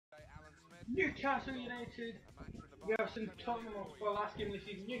Newcastle United versus Tottenham Hotspur last game of the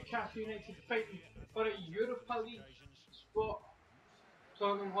season. Newcastle United fighting for a Europa League spot.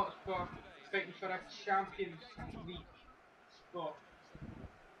 Tottenham Hotspur fighting for a Champions League spot.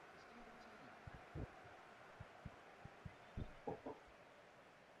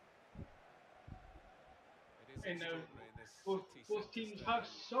 And now both teams have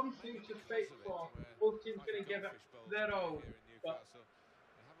something to fight for. Both teams going to give it their all. But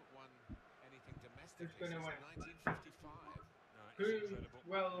who's going to win? Who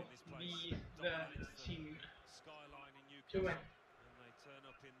will be the team to win? And they turn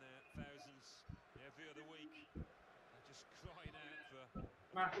up in their thousands every other week. They're just crying out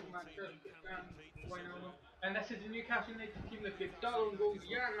for and this is the Newcastle United team that played Darwin goals,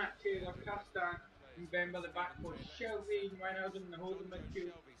 Jan Taylor, Castan, Mbemba the backboard, Shelby, Wijnaldum in the holding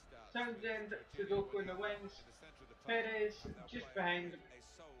midfield, Townsend, Sudoku in the wings, Perez just behind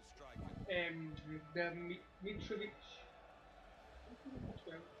the Mitrovic.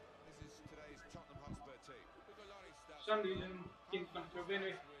 Some reason teams come to win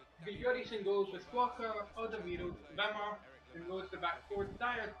with the Lloris in goals with Walker, Odemiro, Vimmer, and goes the back four,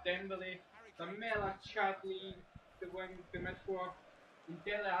 Dyer, Dembele, Lamela, Chadley, the mid four, and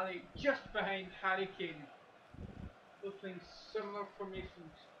Dele Alli just behind Harry Kane. Both playing similar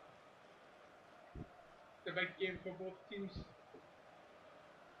formations. The big game for both teams.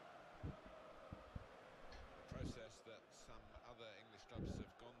 Process that some other English clubs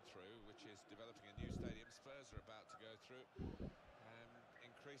have gone through, which is developing a new stadium. Spurs are about to go through,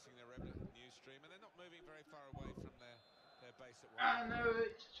 increasing their revenue stream, and they're not moving very far away from their base at one. I know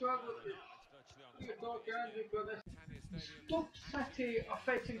it's trouble. We've got this. Stoke City are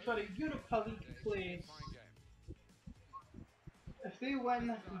fighting for a Europa League place. If they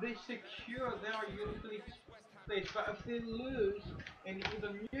win, they secure their Europa League place. But if they lose in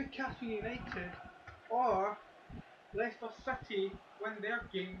either Newcastle United or Leicester City win their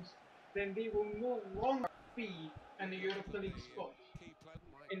games, then they will no longer be in the Europa League spot.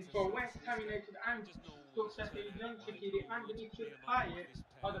 And for West Ham United and Stoke City, Young Shaqiri and Dimitri Payet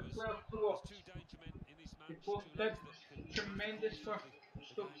are the players to watch. They both did tremendous for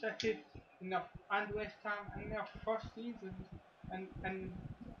Stoke City and West Ham in their first seasons, and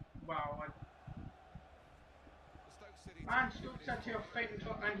wow. And Stoke City are fighting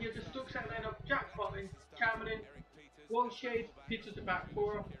for, and here's the Stoke City lineup: Jack Button, Cameron, Wolshade, Peter the back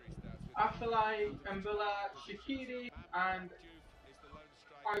four, Afellay, Mbula, Shaqiri, and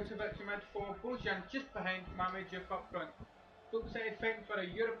Artovic to mid four, Bojan just behind Mamadou up front. Stoke City fighting for a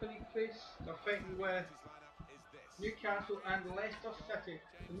Europa League place. They're fighting with Newcastle and Leicester City.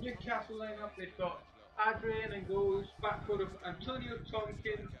 The Newcastle lineup, they've got Adrian and goals, backcourt of Antonio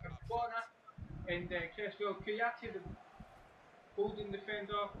Tompkins, Akbona, and Creswell Kouyaté, the holding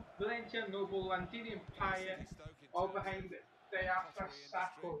defender, Valencia, Noble, Landini and Payet, all behind Diafra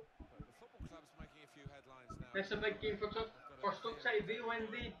Sakho. It's a big game for Stoke City. They win,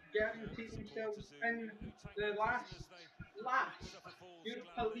 they guarantee themselves in the last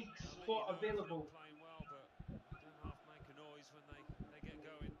Europa League spot available.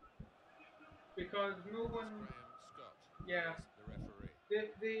 Because no one,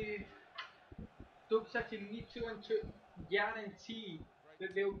 the Stoke City need to win to guarantee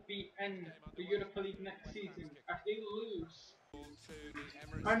that they'll be in the Europa League next season. If they lose,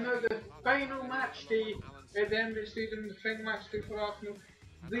 and now the final match day at the end of the season, the final match day for Arsenal,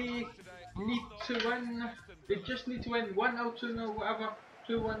 they need to win. They just need to win 1-0, 2-0, whatever,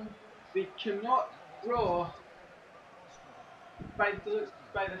 2-1. They cannot draw. By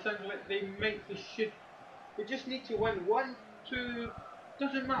the sound of it, they just need to win 1-2.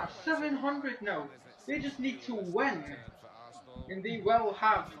 Doesn't matter. 700 now. They just need to win, and they will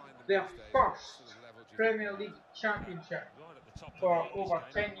have their first Premier League championship for over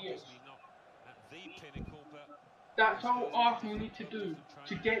 10 years. That's all Arsenal need to do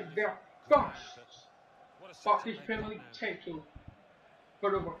to get their first Scottish Premier League title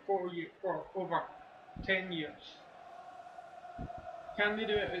for over 10 years. Can they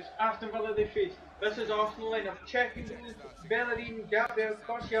do it? It's Aston Villa they face. This is Arsenal lineup. Checking Bellerin, Gabriel,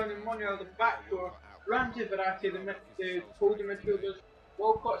 Koscielny and Monreal the backdoor. Ramsey, Verratti the holding midfielders.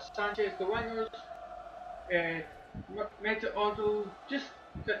 Walcott, Sanchez the wingers. Meta Ozil just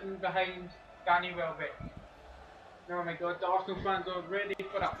sitting behind Danny Welbeck. Oh my god, the Arsenal fans are ready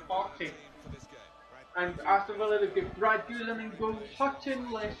for a party. And Aston Villa, they've got Brad Guzan in goals,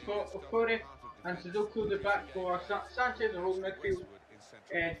 Hutton, Lescott, Okore, and Sudoku the back four, Sanchez the holding midfield.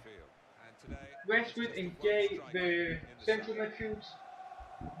 Westwood and Gay the central midfields,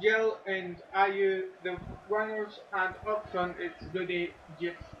 Gil and Ayew the wingers, and up front it's Rudy,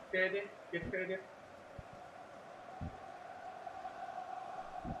 Steady, get steady.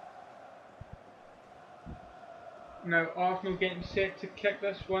 Now Arsenal getting set to kick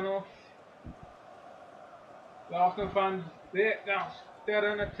this one off. The Arsenal fans,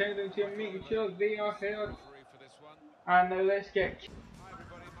 they're in attendance here, making sure they are heard. And now let's get.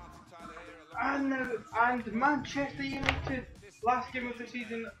 And Manchester United, last game of the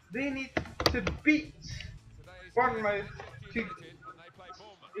season, they need to beat Bournemouth to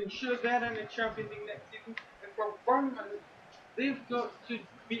ensure they're in the Champions League next season. And for Bournemouth, they've got to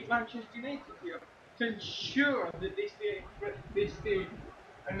beat Manchester United here to ensure that they stay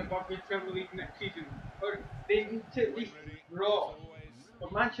in the Premier League next season. Or they need to at least draw.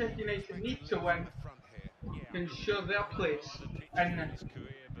 But Manchester United need to win to ensure their place in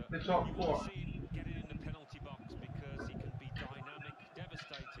the top you want four. to see him get it in the penalty box because he can be dynamic,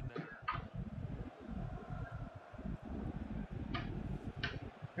 devastating there.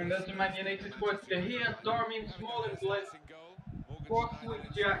 And there's the Man United squad. De Gea, Darmian, Smalling, Blind, Borthwick,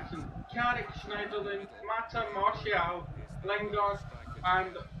 Jackson, Carrick, Schneiderlin, Mata, Martial, Lingard,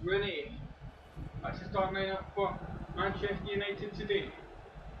 and Rooney. That's the starting lineup for Manchester United today.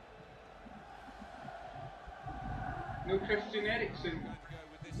 No Christian Eriksen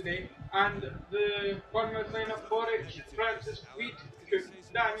today. And the Bournemouth lineup: Boric, Francis, Reed, Cook,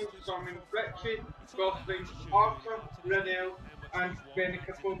 Daniel, Simon, Ritchie, Gosling, Arthur, Riddell, and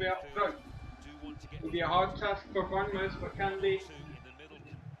Benicapove up front. It'll be a hard task for Bournemouth, but can they stay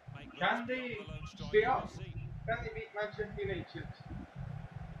up? Can they beat Manchester United?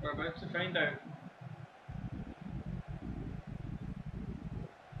 We're about to find out.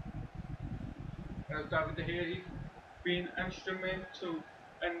 As David De Gea, he's been instrumental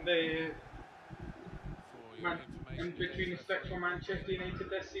in the in between the sticks for Manchester United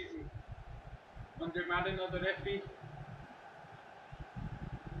this season. Under Marino, the referee.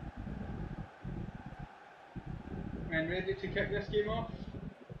 And ready to kick this game off.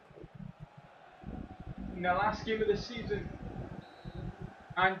 In the last game of the season.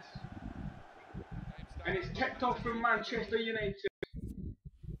 And it's kicked off from Manchester United.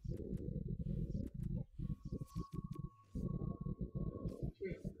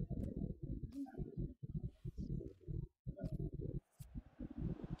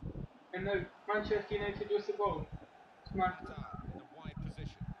 And now Manchester United with the ball. It's Mata. In a wide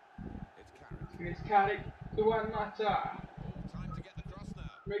position. It's Carrick. And it's Carrick to one Mata. Time to get the cross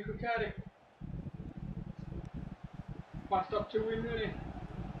now. Michael Carrick. Passed up to Wayne Rooney.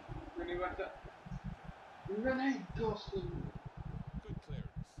 Rooney with it. Rooney Gosling. Good clearance.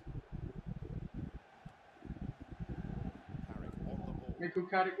 Carrick on the ball. Michael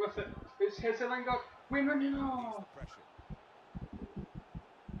Carrick with it. It's Lingard. Wayne Rooney. No. Pressure.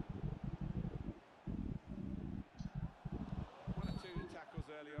 One or two tackles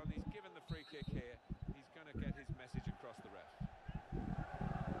early on. He's given the free kick here. He's going to get his message across the ref.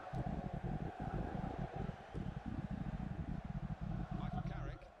 Michael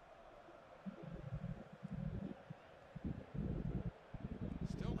Carrick.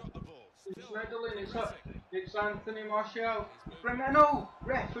 Still got the ball. It's Schneiderlin. It's up. It's Anthony Martial. No!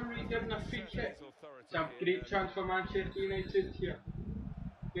 Referee giving a free kick. It's a great chance for Manchester United here.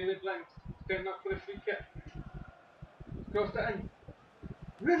 David Blind setting up for a free kick. Crossed it in.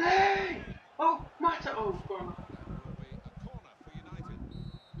 Rooney! Oh, Mata! Oh, corner. That will be a corner for United.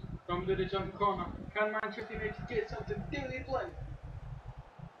 From the jump corner. Can Manchester United get something? David Blind.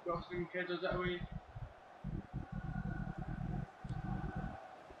 Gosling headers it away.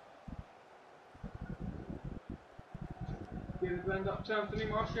 David Blind up to Anthony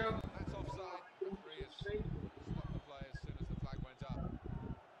Martial. That's offside. Referee has stopped the play as soon as the flag went up.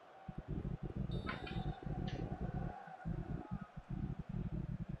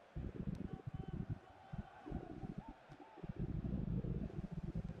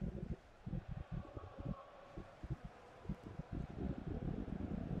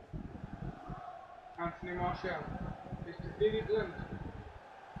 Anthony Martial. It's to David Blind.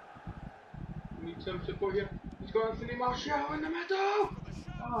 Needs some support here. He's got Anthony Martial in the middle!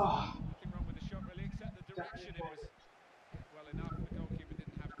 Oh. Nothing wrong with the shot really, except the direction. It was well enough. The goalkeeper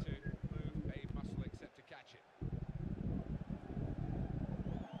didn't have to move a muscle except to catch it.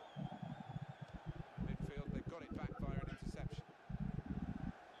 Midfield, they got it back via an interception.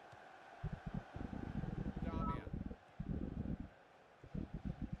 Darmian.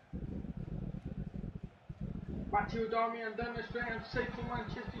 Matthew Darmian down the straight and safe for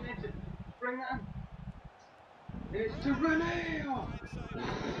Manchester United. Bring it in. It's to Rooney! Oh. Not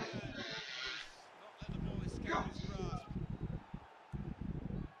let the ball escape his grasp.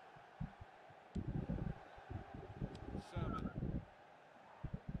 Sermon.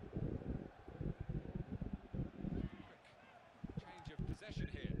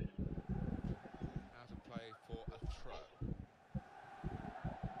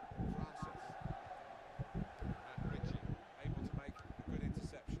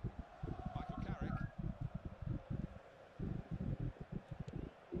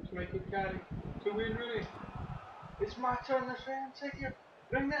 make it carry to win Rooney. It's my turn, let's try and take it.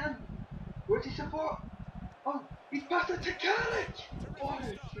 Bring that in. Where's he support? Oh, he's passed it to Carrick!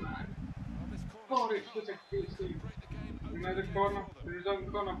 Boris, man. Boris was a great save. Another corner, to his own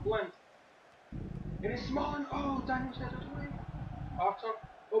corner, Blend. And it's Smalling. Oh, Daniel said it away. After,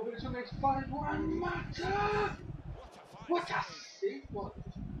 oh, but it's only 5-1. Mata! What a save, what?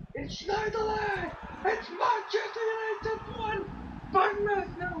 It's Schneiderlin! It's Manchester United 1! Bournemouth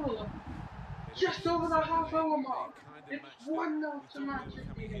 0! Just over the half hour mark. It's 1-0 to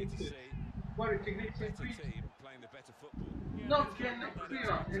Manchester United. What a great increase. Not getting it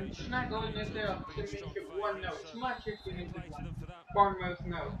clear, and Schneiderlin is there to make it 1-0. It's Manchester United 1. Bournemouth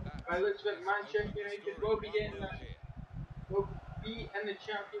 0. It looks like Manchester United will be getting that. Will be in the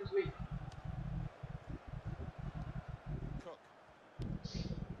Champions League.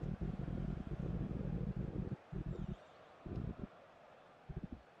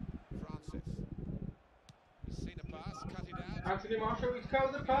 Anthony Marshall, he's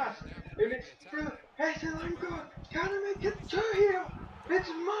called the pass, and it's through Hesselingo. Can he make it 2 here? It's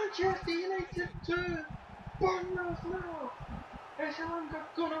Manchester United 2, Bournemouth now. Hesselingo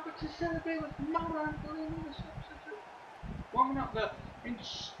gone over to celebrate with Maran Bellini, the substitute. Warming up there, and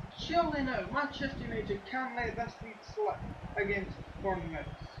surely now, Manchester United can't let this lead slip against Bournemouth.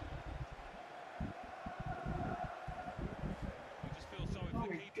 Oh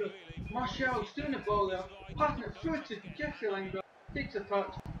my God. Martial's doing the ball there, passing it through to Jesse Lingard, takes a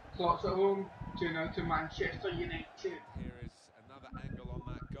touch, slots it home, 2-0 to Manchester United. Here is another angle on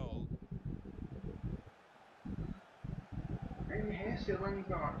that goal. And Jesse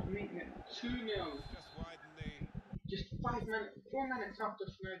Lingard making it 2-0. Just widen the... Just 4 minutes after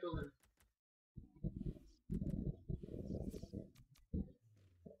Schneiderlin.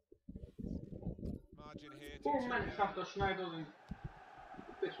 Margin here to 4 minutes after Schneiderlin.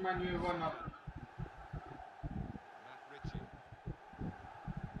 This Man U run up. Matt Ritchie.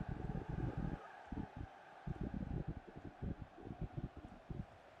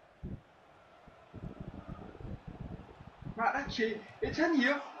 Matt Ritchie, it's in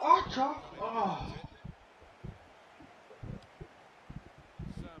here. Archer. Oh.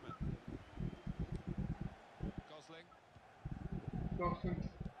 Sermon. Gosling. Gosling.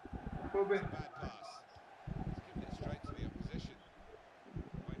 Kobe. Bad pass. He's given it straight to the opposition.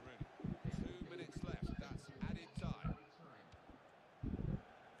 Wayne Rooney. 2 minutes left. That's added time.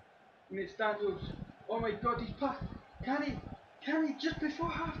 And it's Daniels. Oh my God, he's passed. Can he just before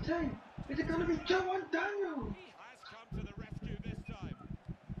half time? Is it going to be 2-1 Daniels? He has come to the rescue this time.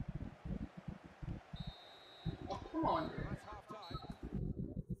 Oh, come on. That's half time.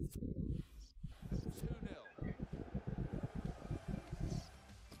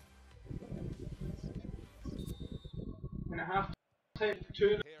 2-0. And a half time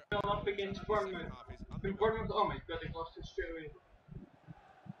 2-0 up against Bournemouth. And Bournemouth, oh my God, they lost it straight away.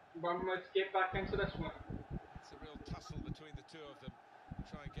 Bournemouth get back into this one. It's a real tussle between the two of them.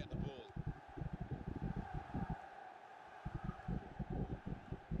 Try and get the ball.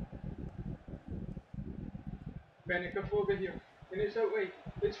 Benica over here. And it's out way.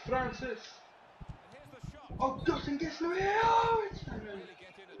 It's Francis. And here's the shot. Oh, Dawson gets in the way. Oh, it's Really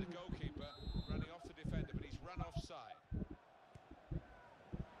get in at the goalkeeper, running off the defender, but he's run offside.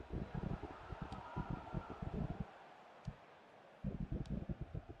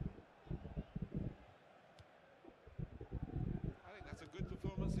 I think that's a good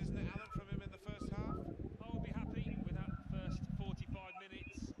performance, isn't it, Alan, from him in the first half? I would be happy with that first 45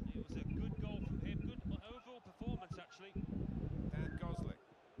 minutes. It was a good goal from him, good overall performance actually. Dan Gosling.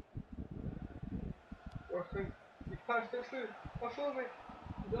 Dawson, he passed it through. Off over.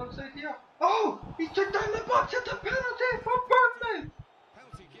 He's onside here. Oh, he took down the box at the penalty for Bournemouth.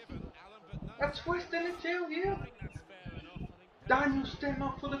 Penalty given, Alan, but no. That's twisting the tail here. I think that's fair enough. I think Daniel stepping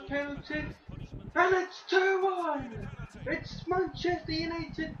up for the penalty. And it's 2-1! It's Manchester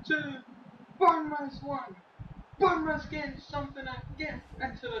United 2, Bournemouth 1. Bournemouth getting something getting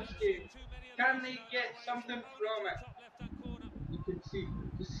into this game. Can they get something from it? You can see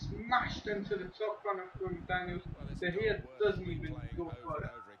just smashed into the top corner from Daniels. The hair doesn't even go for it.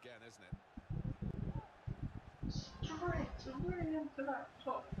 Over again, isn't it? Straight right into that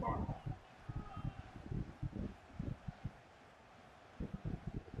top corner.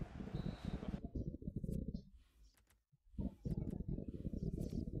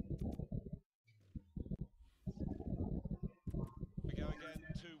 We go again,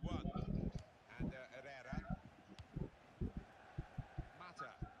 2-1. And Herrera. Mata.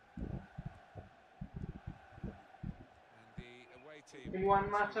 And the away team. In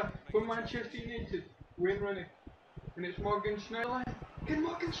one matter for Manchester United, Wayne Rooney. And it's Morgan Schneiderlin. Fucking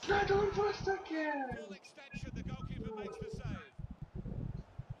Morgan Schneiderlin for a second! Full extension, the goalkeeper makes the save.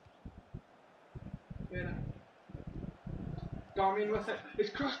 Yeah. Darmian with it. It's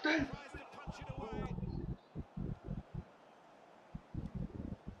crossed in! Tries to punch it away.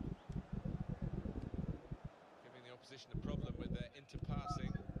 Giving the opposition a problem with their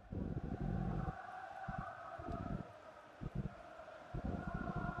interpassing.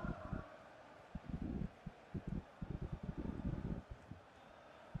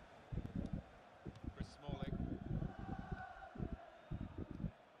 Chris Smalling.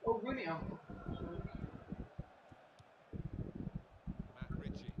 Oh, Rooney out. Matt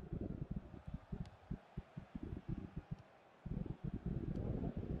Ritchie.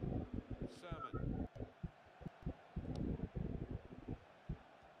 Sermon.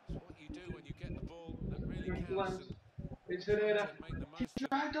 It's what you do when you get the ball that really counts. It's Herrera. And make the most of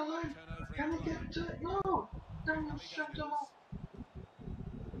Schneiderlin! turnover Can in he play. get to it? No! Damn, Gary shut him Daniels. off.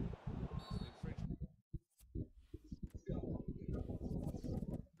 It's an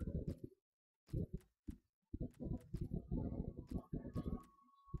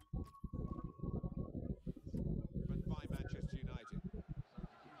infringement. By Manchester United.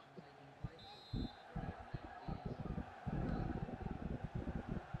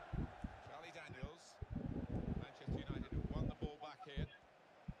 Charlie Daniels. Manchester United have won the ball back here.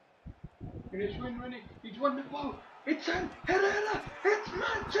 And it's Rooney. He's won the ball. It's in Herrera. It's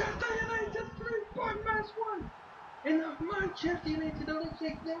Manchester United 3 Bournemouth 1. And Manchester United, it looks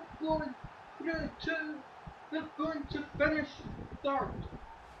like they're going through to they're going to finish third.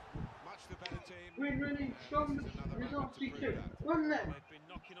 Much the better team. Rooney from This is another the result moment to prove 3-2. that. Wasn't it? They've been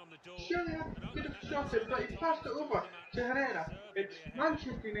knocking on the door. Surely I could have shot it, but he passed it over to Herrera. It's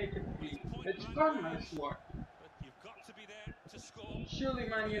Manchester United 3. It's Bournemouth 1. But you've got to be there to score. Surely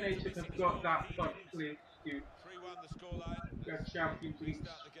Man United have got that third place to 3-1 the scoreline. their Champions League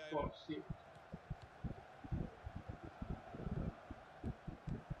Restart the game. spot seat.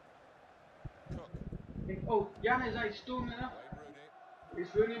 Cook. And, oh, Januzaj stole it now. Wayne Rooney.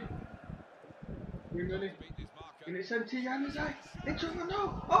 It's Rooney. Rooney. He's beaten his marker. And it's into Januzaj. It's over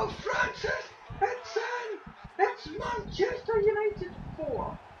now. Oh, Francis! It's in! It's Manchester United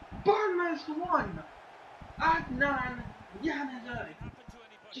 4. Bournemouth 1. Adnan Januzaj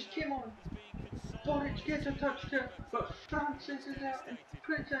just came on. Boric gets a touch to it, but Francis is there and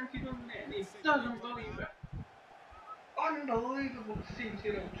puts empty on net and he doesn't believe it. Unbelievable scenes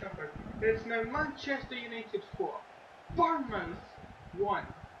here at Old Trafford. It's now Manchester United 4. Bournemouth 1. Well,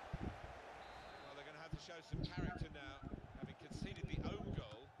 they're going to have to show some character now, having conceded the own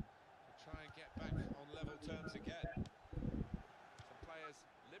goal, to try and get back on level terms again. Some players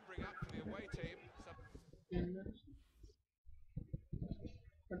limbering up for the away team.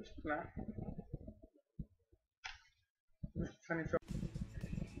 That's flat.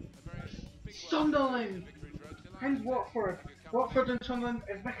 Sunderland and Watford. Watford and Sunderland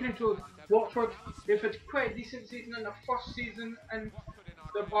is Vicarage Road. Watford, they've had quite a decent season in their first season and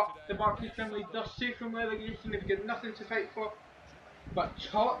the Barclays Premier League. They're safe from relegation, they've got nothing to fight for. But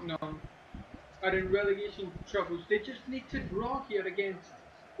Tottenham are in relegation troubles. They just need to draw here against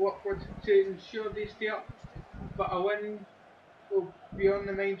Watford to ensure they stay up. But a win will be on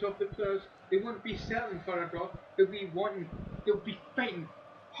the minds of the players. They won't be settling for a draw. They'll be fighting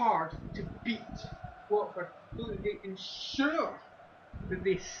hard to beat Watford so that they ensure that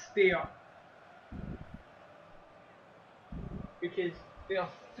they stay up. Because they are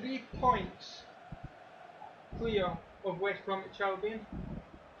 3 points clear of West Bromwich Albion.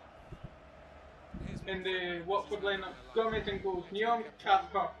 In the Watford lineup, Gomez in goals, Nyong,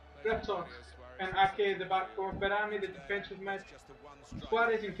 Casper, Britos and Ake the back four, Barami the defensive mid,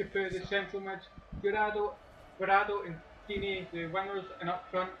 Suarez and Capu the central mid, Guerrero and Dini the wingers, and up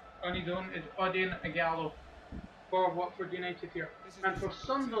front on his own is Odin and Gallo for Watford United here. And for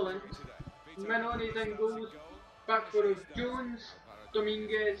Sunderland, Minone's in goals, back four is Jones,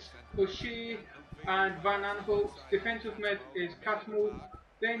 Dominguez, O'Shea and Van Aanholt. Defensive mid is Casmo.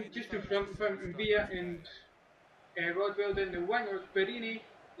 Then just in front of him, Villa and Rodwell. Then the wingers, Perini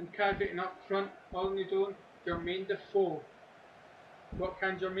and Cadbury, and up front, all on his own, Jermaine Defoe. What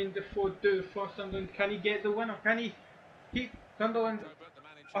can Jermaine Defoe do for Sunderland? Can he get the winner? Can he keep Sunderland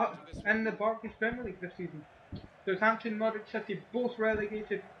up in the Barclays Premier League this season? Southampton, Norwich City, both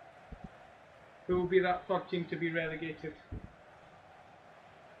relegated. Who will be that third team to be relegated?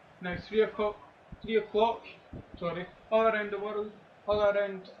 Now 3 o'clock, all around the world, all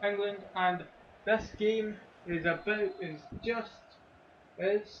around England, and this game is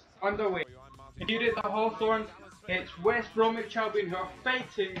underway. Here at the Hawthorn, it's West Bromwich Albion who are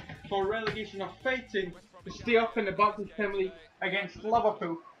fighting for relegation, are fighting to stay up in the Barclays Premier League against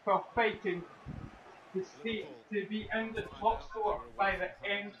Liverpool for fighting to be in the top four by the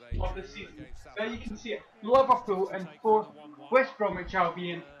end of the season. There you can see it. Liverpool in fourth, West Bromwich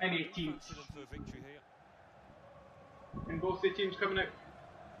Albion in 18th. And both the teams coming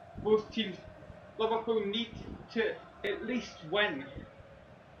out. Both teams, Liverpool need to at least win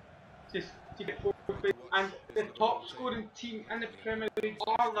to get fourth place. And the top scoring team in the Premier League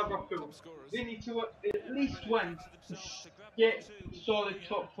are Liverpool. They need to at least win to get solid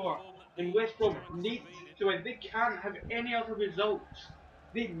top four. And West Brom need to win. They can't have any other results.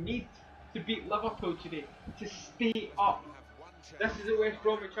 They need to beat Liverpool today to stay up. This is the West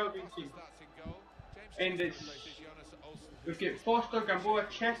Bromwich Albion team. And we've got Foster, Gamboa,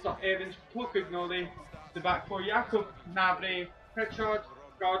 Chester, Evans, Pocognoli, the back four, Jakob, Gnabry, Pritchard,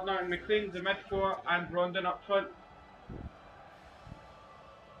 Gardner and McLean, the mid four, and Rondon up front.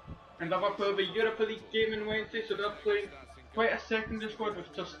 And Liverpool have a Europa League game on Wednesday, so they're playing quite a secondary squad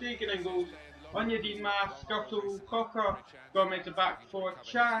with Ter Stegen in goals, Onyedinma, Skirtle, Cocker, Gomez the back four,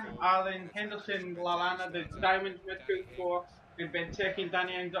 Chan, Allen, Henderson, Lallana, the Diamond midfield four, and Benteke and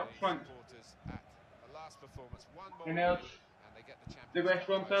Danny Ings up front. And there's the West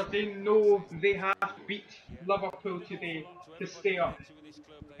Brom players. They know they have to beat Liverpool today to stay up.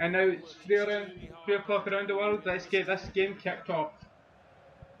 And now it's 3 o'clock around the world. Let's get this game kicked off.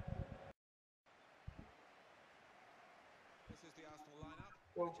 This is the Arsenal lineup.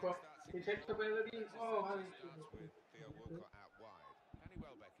 Walcott, he takes the Bellerin. Oh, how is Starts with Theo Walcott out wide. Danny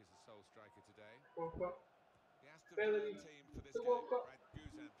Welbeck is the sole striker today. Walcott. The Aston Bellerin. Villa team for this The game. Walcott. Brad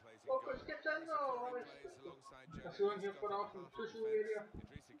Guzan plays in Walcott goal. skips in. Oh, Plays alongside that's Jeremy one here for Scott Arsenal. in Crucial defence. area.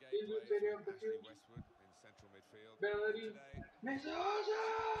 Idrissa Gueye Dangerous plays area with of the Ashley field. Westwood in central midfield. Bellerin. Today, Mendoza!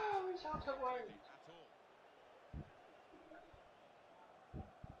 He's out of line. at all.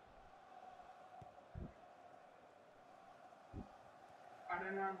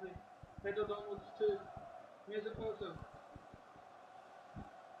 Aaron Ramsey. Headed onwards to Mesopotamia.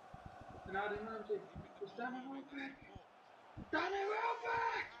 And Aaron Ramsey. It's Danny Welbeck. Danny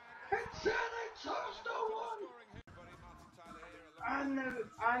Welbeck! It's Danny touched the one!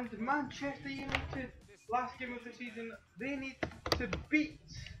 And Manchester United, last game of the season, they need to beat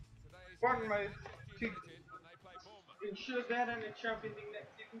Bournemouth to ensure they're in the Champions League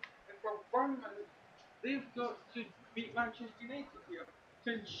next season. And for Bournemouth, they've got to beat Manchester United here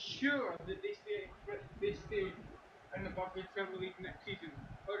to ensure that they stay in the Barclays Premier League next season.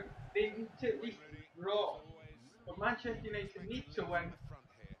 Or they need to at least draw. But Manchester United need to win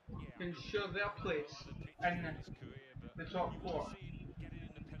to ensure their place in the top four. Get it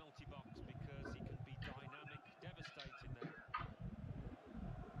in the penalty box because he can be dynamic, devastating there.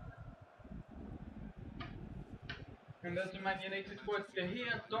 And there's the Man United squad. De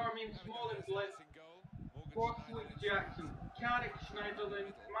Gea, Darmian, Smalling, Bliss, Borthwick, Jackson, Carrick, Schneiderlin,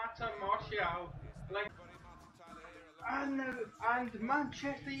 Mata, Martial, and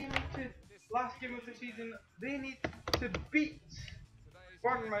Manchester United, last game of the season, they need to beat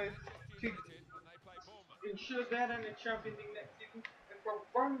Bournemouth to ensure they're in the Champions League next season. And for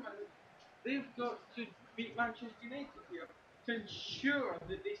Bournemouth, they've got to beat Manchester United here to ensure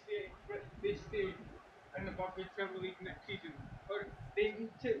that they stay in the Barclays Premier League next season. Or they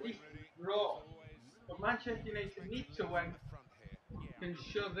need to at least draw. But Manchester United need to win to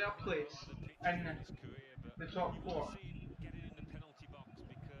ensure their place in the top four. Get it in the penalty box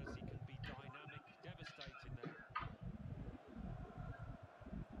because he can be dynamic, devastating there.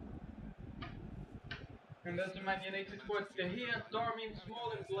 And there's the Man United squad. De Gea, Darmian,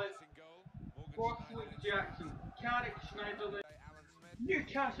 Smalling, Bliss, Borthwick, Jackson, Carrick, Schneiderlin,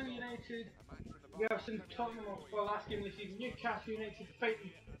 Newcastle United versus Tottenham Hotspur last game of the season. Newcastle United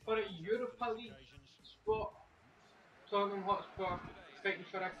fighting for a Europa League spot. Tottenham Hotspur fighting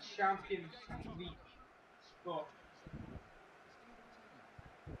for a Champions League spot.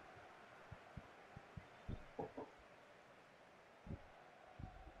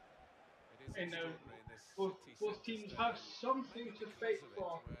 And now both teams have something to fight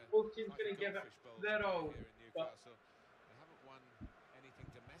for. Both teams going to give it their all. But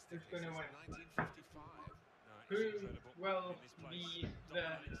who's going to win? Who will be the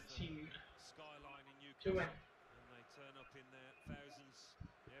team to win? And they turn up in their thousands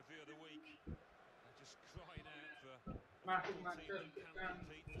every other week. They're just crying out for Massive match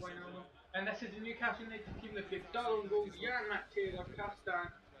and this is the Newcastle United team that played Darwin goals, Jan Matt Taylor,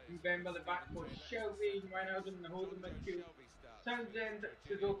 Castan, and Bemba the back four, Shelby, Wijnaldum in the holding midfield, Townsend,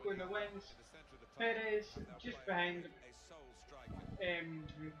 Sudoku in the wings, Perez just behind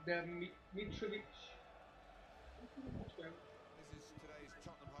the Mitrovic.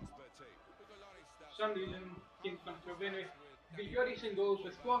 some reason came from Slovenia. Vioris in goals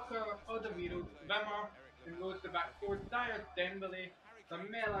with Walker, Odegaard, Wimmer, and goes the back four, Dyer, Dembele,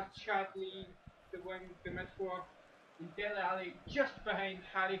 Lamela, Chadley, the wing, the mid four, and Dele Alli just behind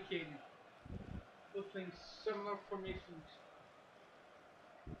Harry Kane. Both playing similar formations.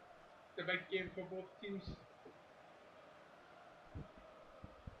 The big game for both teams.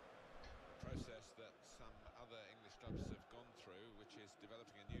 Process that some other English clubs have gone through, which is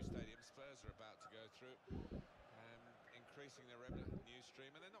developing a new stadium. Spurs are about to go through, increasing their revenue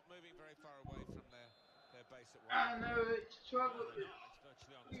stream, and they're not moving very far away from their base at I one. know it's trouble. No, they're not. It's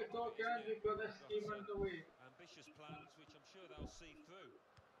virtually on You top of thought it, isn't it? we've got this They've game got underway. ambitious plans, which I'm sure they'll see through.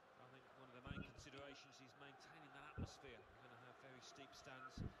 I think one of the main considerations is maintaining that atmosphere. They're going to have very steep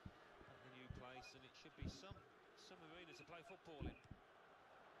stands at the new place, and it should be some arena to play football in.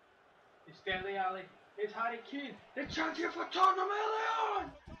 It's Dele Alli. It's Harry Kane. The chance here for Tottenham early on.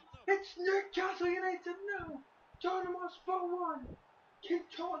 It's Newcastle United now. Tottenham Hotspur 1. King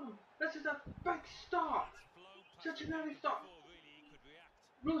Tottenham. This is a big start. Such an early start.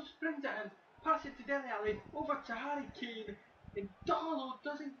 Rose springs it in. Pass it to Dele Alli. Over to Harry Kane. And Darlow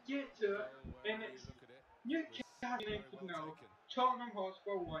doesn't get to it. And it's Newcastle United now. Tottenham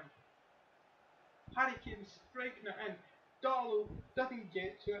Hotspur 1. Harry Kane striking it in. Darlow doesn't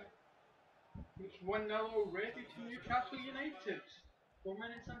get to it. It's 1-0 already to Newcastle United. 4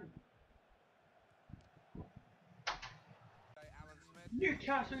 minutes in.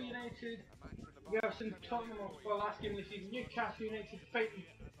 Newcastle United versus Tottenham Hotspur. Last game of the season. Newcastle United fighting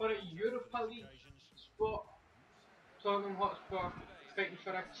for a Europa League spot. Tottenham Hotspur fighting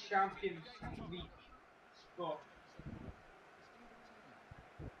for a Champions League spot.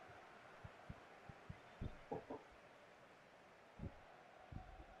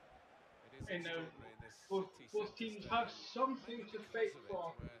 And now both teams have something to fight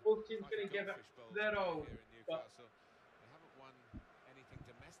for. Both teams going to give it their all, but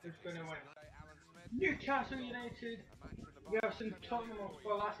who's going to win? Newcastle United versus Tottenham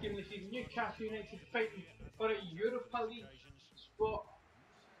Hotspur. Last game of the season. Newcastle United fighting for a Europa League spot.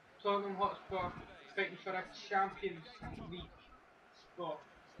 Tottenham Hotspur fighting for a Champions League spot.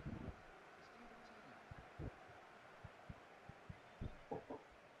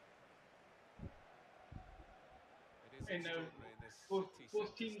 And now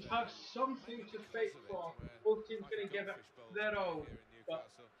both teams have something to fight for. Both teams going to give it their all, but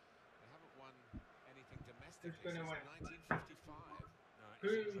who's going to win?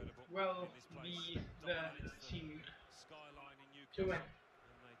 Who will be the team to win?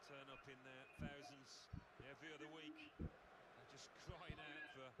 And they turn up in their thousands every other week. They're just crying out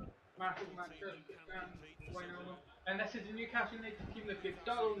for Massive matchup, and this is the Newcastle United team that gets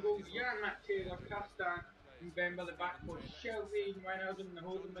Darwin goals, Jan Matt Taylor, Castan, and Bemba the back four, Shelby, Wijnaldum in the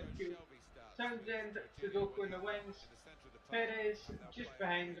holding midfield, Townsend, Sudoku in the wings, Perez just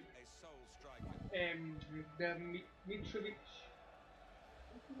behind the Mitrovic.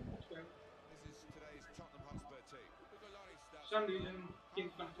 Some reason came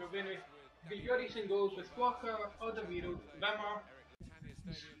from Slovenia. Vioris in goals with Walker, Odegaard, Wimmer.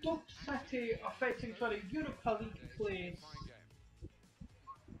 Stoke City are fighting for a Europa League place.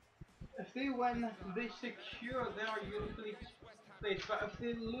 If they win, they secure their Europa League place, but if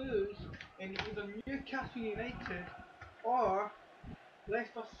they lose in either Newcastle United or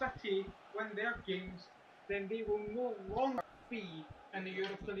Leicester City win their games, then they will no longer be in the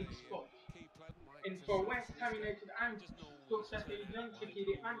Europa League spot. And for West Ham United and Stoke City, Young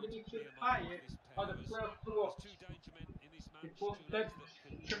Shaqiri and Dimitri Payet are the players to watch. They both did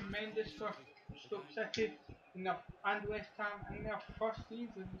tremendous for Stoke City and West Ham in their first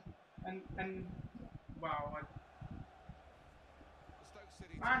seasons. And wow.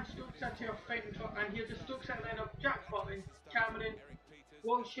 And Stoke City are fighting for, and here's the Stoke City lineup: Jack Button, Cameron,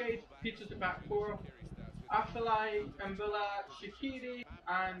 Walshade, Peters at back four, Afellay, Mbula, Shaqiri,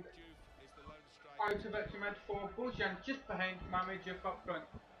 and Artovic in mid four, Bojan just behind, Mamadou up front.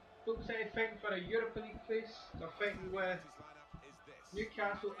 Stoke City fighting for a Europa League place. They're fighting with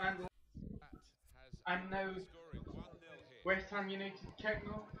Newcastle and now West Ham United kicking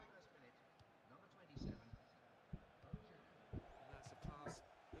off. That's a pass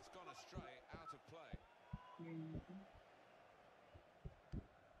that's gone astray, out of play.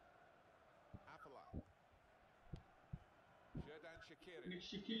 Afellay.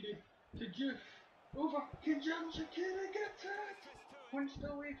 Shaqiri to Juve. Over. Can Jan Shaqiri get it? Punched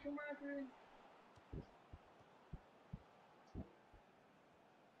away from Adrian.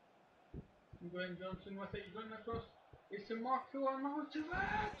 Glenn Johnson with it. He's going across. It's to Marco Arnautovic. Well,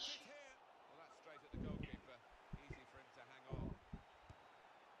 that's straight at the goalkeeper. Easy for him to hang on.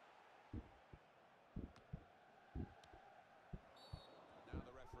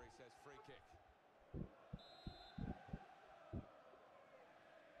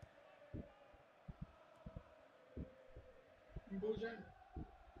 goes in.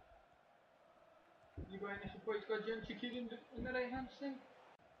 You got any support? He's got Jen Shakir in the right hand side.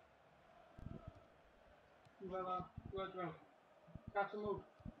 Well, pass him out.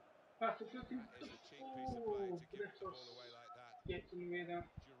 Pass the shooting. That is a cheap piece of play to give the ball away like that. Gets in the way there.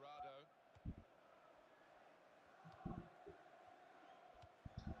 Jurado.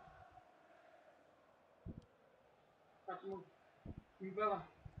 Pass him out. Mbella.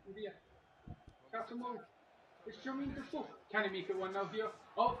 India. Pass him out. It's Jermaine Defoe. Can he make it 1-0 here?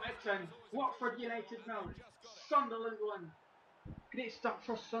 Oh, it's in. Watford United now. Sunderland 1. Great start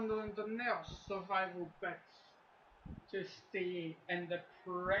for Sunderland on their survival bits to stay in the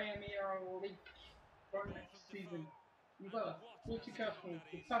Premier League for next season. Mbella, go to Castle,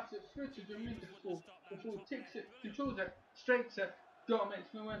 to pass it through to Jermaine Defoe. Defoe takes it, controls it, strikes it, got him,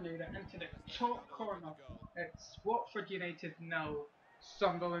 it's no wonder, into the top corner. It's Watford United now,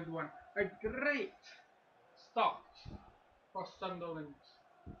 Sunderland 1. A great start for Sunderland.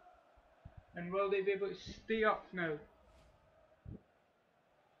 And will they be able to stay up now?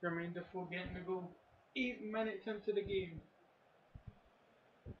 Jermaine Defoe getting the goal 8 minutes into the game.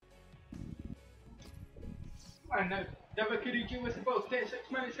 And now David Kirigi with the ball,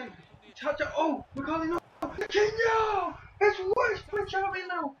 36 minutes in. Touch it. Oh, we're calling up. Kenya! It's West Brom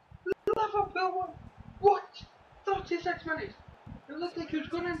now. Liverpool won. What? 36 minutes. It looked like he was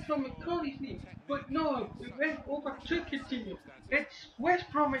going in from McCauley's knee, but no, it went over to Coutinho. It's West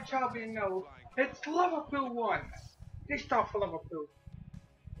Bromwich Albion now. It's Liverpool 1. They start for Liverpool.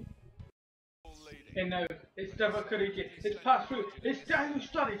 And now it's David Kirigi. It's passed through. It's Daniel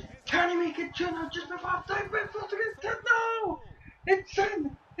Sturridge. Can he make it 2-0 just before half time? No! It's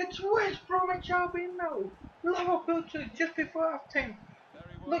in. It's West Bromwich Albion now. Liverpool 2 just before half time.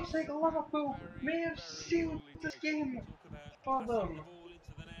 Looks like Liverpool may have sealed this game for them.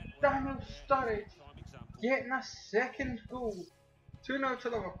 Daniel Sturridge getting a second goal. 2-0 to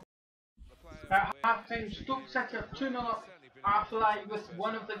Liverpool. At half time, Stoke City are 2-0 up. Afterlight with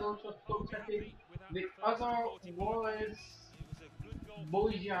one of the goals for Stoke City. The other was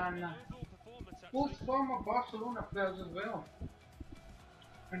Bojan. Both former Barcelona players as well.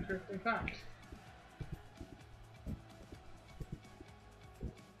 Interesting fact.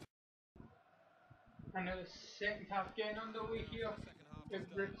 And the second half getting underway here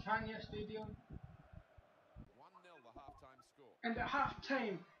at Britannia Stadium. 1-0 the half-time score. And at half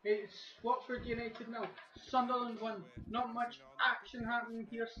time, it's Watford United now. Sunderland 1. Not much action happening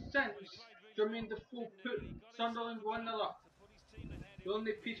here since Jermaine Defoe put Sunderland 1-0 up. The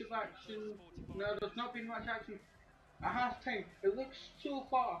only piece of action, no, there's not been much action. At half time, it looks so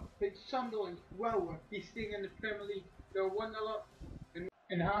far like Sunderland will be staying in the Premier League. They're 1-0 up.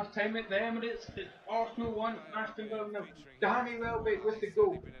 In half time at the Emirates, it's Arsenal 1, Aston Villa 0. Danny Welbeck with the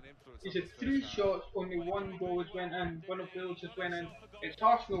goal. He's had 3 shots, only 1 goal has went in, one of those has went in. It's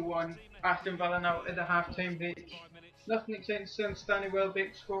Arsenal 1, Aston Villa now at the half time break. Nothing exciting since Danny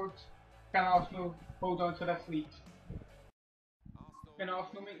Welbeck scored. Can Arsenal hold on to this lead? Can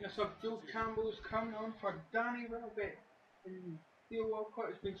Arsenal make this up? Joe Campbell's coming on for Danny Welbeck. And Theo Walcott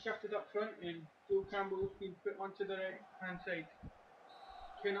has been shifted up front and Joe Campbell has been put onto the right hand side.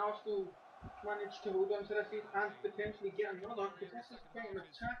 Can Arsenal manage to hold on to this lead and potentially get another? Because this is quite an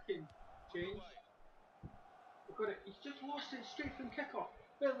attacking change. Look at it, he's just lost it straight from kickoff.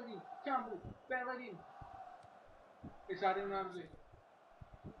 Bellerin, Campbell, Bellerin. It's Aaron Ramsey.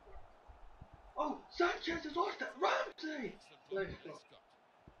 Oh, Sanchez has lost it! Ramsey! Let's go.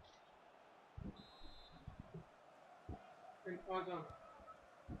 And Odom.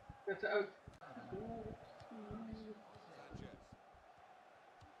 Gets it out.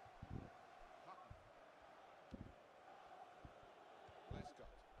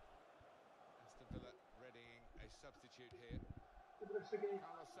 Substitute here.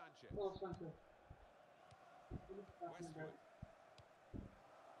 Carlos Sanchez. Sanchez. Westwood.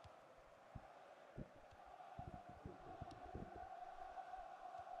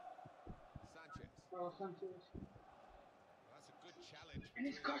 Sanchez. That's a good challenge. And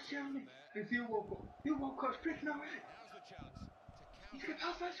he's got Germany. And Theo Walcott. Theo Walcott's breaking away. Now's the chance to He's counter.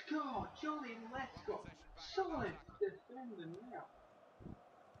 got let's go. Julian, let's go. Solid defending there.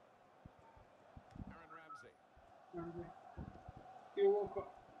 Aaron Ramsey. Theo Walcott.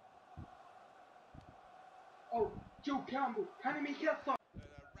 Oh, Joe Campbell. Can he make it up? They're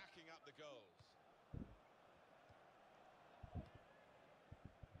racking up the goals.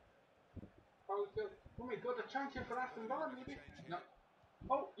 Oh my god, a chance here for Aston Villa maybe? No.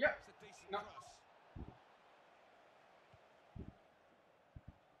 Oh, yep. It's a decent No. cross.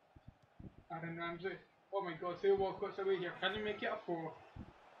 Aaron Ramsey. Oh my god, Theo Walcott's away here. Can he make it a 4?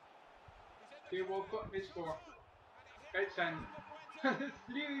 Theo Walcott is 4. It's in.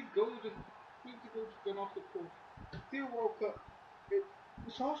 Three goals gone off the post. Theo Walcott.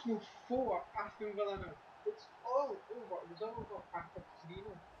 It's Arsenal 4, Aston Villa now. It's all over. It was all over after 3-0.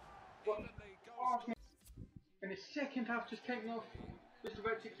 But Arsenal in the second half just kicking off. Just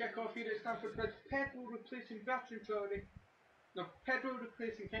about to kick off here at Stamford Bridge. Pedro replacing Bertrand Traore. No, Pedro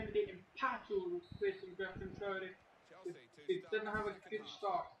replacing Kennedy and Pato replacing Bertrand Traore. It didn't have a good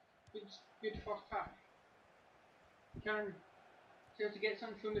start. Good first half. Can Chelsea get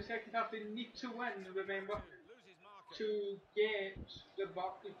something from the second half? They need to win, remember, to get the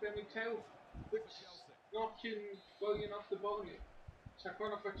Barclays Premier title, which knocking Willian off the ball now. It's a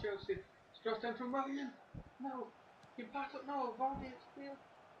corner for Chelsea. It's crossed in from Willian. No. Can pass it? No. Vardy, it's clear.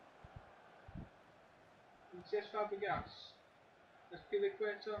 It says Fabregas. Let's kill the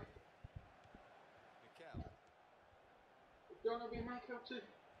equator. It's gonna be Michael too.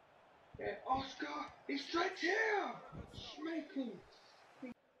 Oscar! He's straight here! Schmeichel!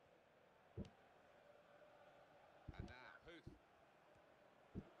 And now, Huth.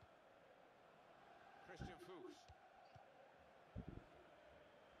 Christian Fuchs.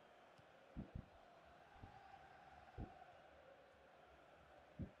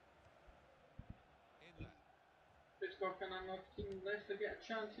 Inlet. Pittsburgh can unlock Team Leicester get a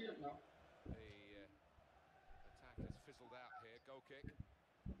chance here now. The attack has fizzled out here. Goal kick.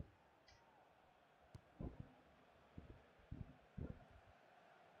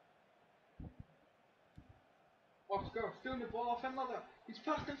 Oscar stealing the ball off another. He's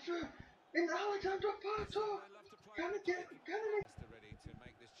passed it through. In Alexander Pato! Can it get? Can it? Leicester ready to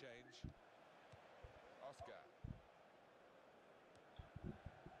make this change. Oscar.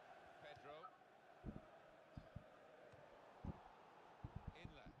 Pedro.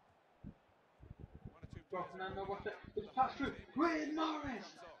 Inlet. One or two Fernando with it. It's passed through. Wade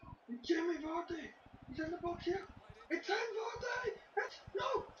Morris! And Jimmy Vardy! He's in the box here. It's in Vardy! It's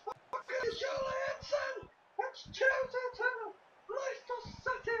no! Okay, surely it's in! It's Chelsea 2! Leicester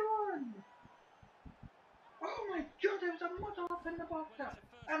City 1! Oh my god, there was a muddle up in the box here.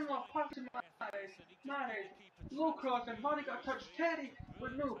 Unlock pass to Mahrez. Low cross and Vardy got a touch. Terry,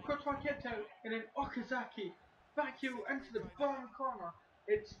 but no, Courtois kept out. And then Okazaki back heel into the bottom corner.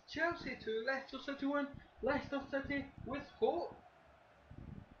 It's Chelsea 2, Leicester City 1. Leicester City with hope.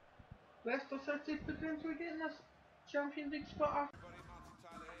 Leicester City potentially getting this Champions League spot after.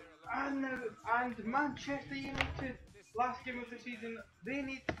 And Manchester United, last game of the season, they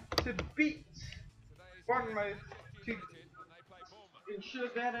need to beat Bournemouth to ensure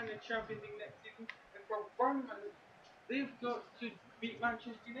they're in the Champions League next season. And for Bournemouth, they've got to beat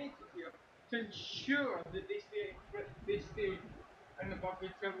Manchester United here to ensure that they stay in the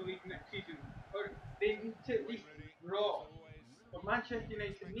Barclays Premier League next season. Or they need to at least draw. But Manchester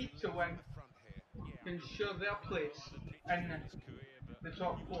United need to win to ensure their place in the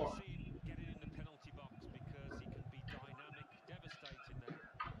top 4. Get it in the penalty box because he can be dynamic, devastating there.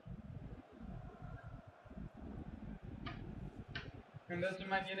 And that's the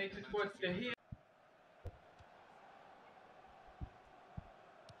Man United squad to here.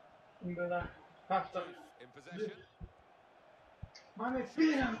 Into that pass up. in possession. Man,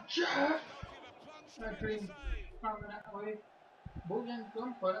 beat him, Jeff! That green coming that way. Bojan's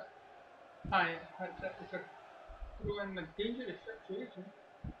going for it. Aye, it's a throw in a dangerous situation.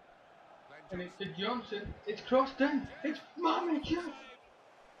 And it's to Johnson. It's crossed in. It's Mammy Jeff!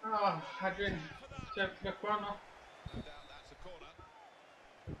 Oh, Adrian stepped to the corner. No doubt that's a corner.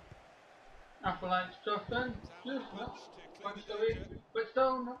 Avalanche crossed in. Just no. Punched away. But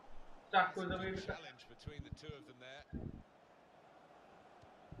still no. Zach was away with it. Challenge between the two of them there.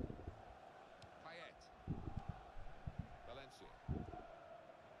 Payet. Valencia.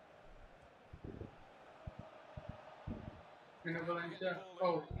 And Valencia.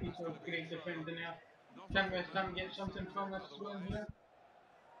 Oh, piece of great defending there. Can West Ham get something from this one here?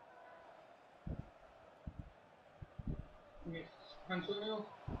 Yes, Antonio.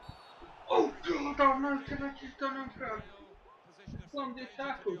 Oh god, Arnautovic has done him for a clumsy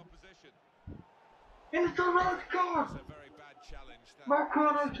tackle. And it's a red card! Marco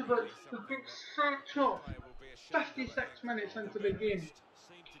Arnautovic has been sent off 56 minutes into the game.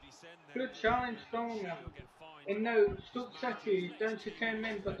 Good challenge from him. And now Stoke City down to 10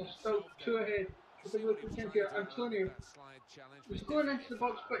 men, but they're still 2 ahead. With the local potential here, Antonio is going into the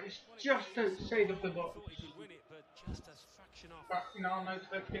box, but it's just outside of the box. But you know, now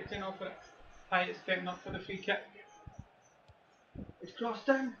Arnautovic gets in off it. Payet's getting up for the free kick. It's crossed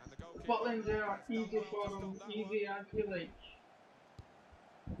in. The Butlins there, easy for him, easy as you like.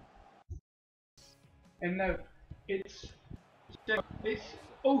 And now it's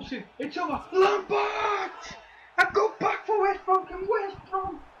Olsen. It's over. Lampard! I go back. for West Brom. Can West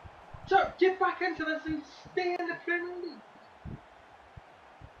Brom get back into this and stay in the Premier League?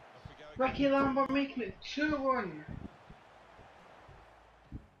 Ricky Lambert making it 2-1.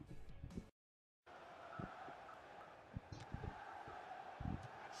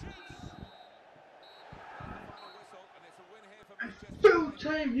 Full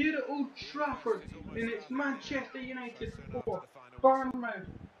time here at Old Trafford, and it's Manchester United 4, Bournemouth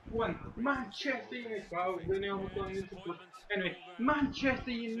 1. Manchester United, well, we almost got into this. Anyway, Manchester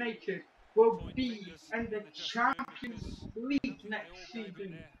United will be in the Champions League next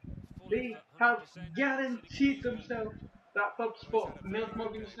season. They have guaranteed themselves that third spot. Neil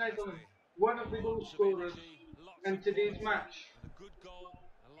Morgan Snyderland, one of the goal scorers in today's match. And a good goal,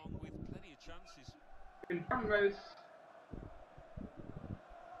 along with plenty of chances. And Bournemouth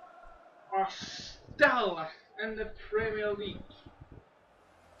are still in the Premier League.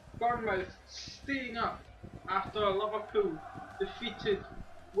 Bournemouth staying up after Liverpool defeated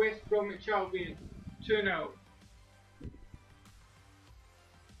West Bromwich Albion 2-0.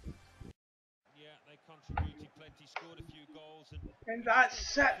 Yeah, they contributed plenty, scored a few goals, And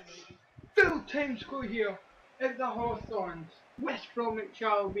that's it. Full-time score here at the Hawthorns. West Bromwich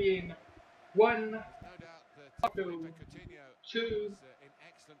Albion 1, Liverpool 2.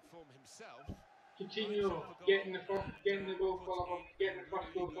 Coutinho getting the goal for Liverpool, getting the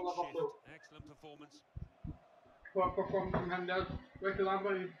first goal for Liverpool. Excellent performance. What performance from him there. Ricky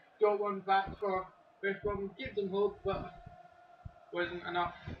Lambert got one back for West Brom, gave them hope, but wasn't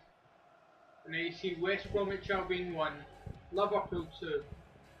enough. And now you see West Bromwich Albion 1, Liverpool 2.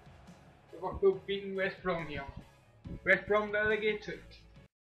 Liverpool beating West Brom here. West Brom relegated.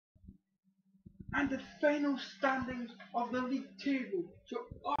 And the final standings of the league table show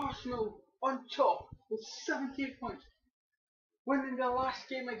Arsenal on top with 78 points, winning their last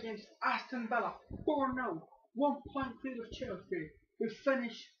game against Aston Villa 4-0, 1 point clear of Chelsea, who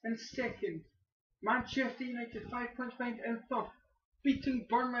finish in second. Manchester United 5 points behind in third, beating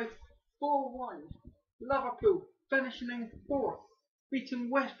Bournemouth 4-1. Liverpool finishing in fourth, beating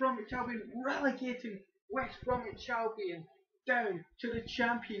West Bromwich Albion, relegating West Bromwich Albion down to the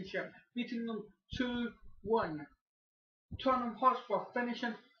Championship, beating them 2-1. Tottenham Hotspur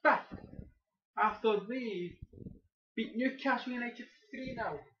finishing fifth after they beat Newcastle United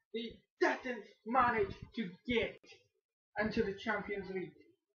 3-0. They didn't manage to get into the Champions League.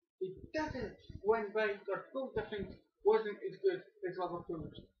 They didn't win by their goal difference wasn't as good as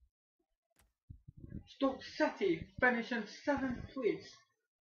Liverpool's. Stoke City finishing 7th place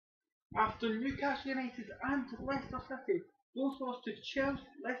after Newcastle United and Leicester City both lost to Chelsea.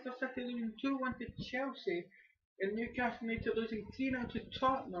 Leicester City losing 2-1 to Chelsea and Newcastle United losing 3-0 to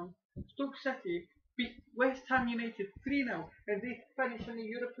Tottenham. Stoke City beat West Ham United 3-0 and they finish in the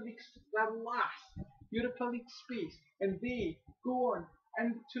Europa League, their last Europa League space, and they go on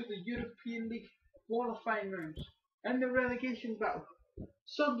into the European League qualifying rounds. In the relegation battle,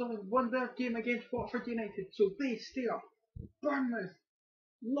 Sunderland won their game against Watford United, so they stay up. Bournemouth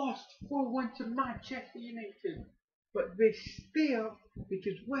lost 4-1 to Manchester United, but they stay up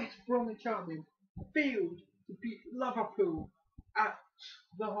because West Bromwich Albion failed to beat Liverpool at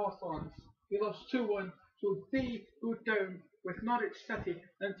the Hawthorns. They lost 2-1, so they go down with Norwich City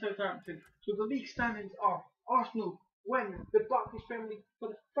and Southampton. So the league standings are: Arsenal win the Barclays Premier League for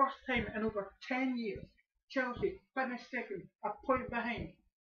the first time in over 10 years. Chelsea finished second, a point behind.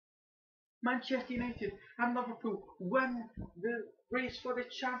 Manchester United and Liverpool win the race for the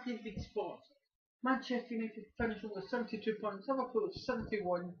Champions League spot. Manchester United finished with 72 points, Liverpool with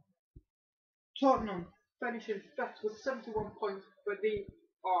 71. Tottenham finishing 5th with 71 points, but they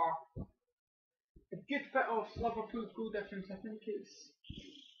are a good bit off Liverpool's goal difference. I think it's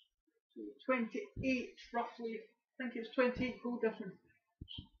 28 roughly. I think it's 28 goal difference.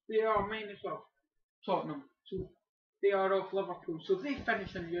 They are minus off Tottenham, so they are off Liverpool, so they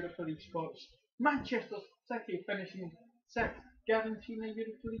finish in Europa League spots. Manchester City finishing 6th, guaranteeing a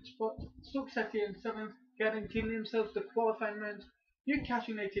Europa League spot. Stoke City in 7th, guaranteeing themselves the qualifying round.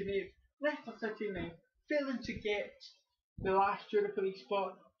 Newcastle United 8th, Leicester City 9th, failing to get the last Europa League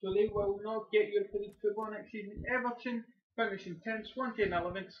spot, so they will not get Europa League football next season. Everton finishing 10th, Swansea in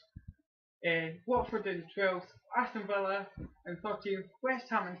 11th, Watford in 12th, Aston Villa in 13th, West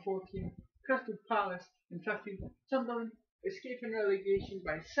Ham in 14th, Crystal Palace in 15th, Sunderland escaping relegation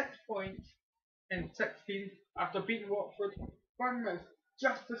by 6 points in 16th after beating Watford. Bournemouth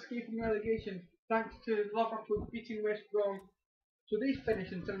just escaping relegation thanks to Liverpool beating West Brom, so they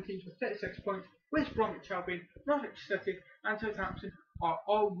finish in 17th with 36 points. West Bromwich Albion, Norwich City and Southampton are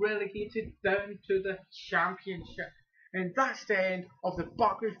all relegated down to the Championship. And that's the end of the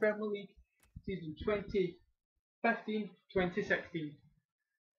Barclays Premier League season 20 2015, 2016.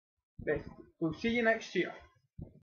 We'll see you next year.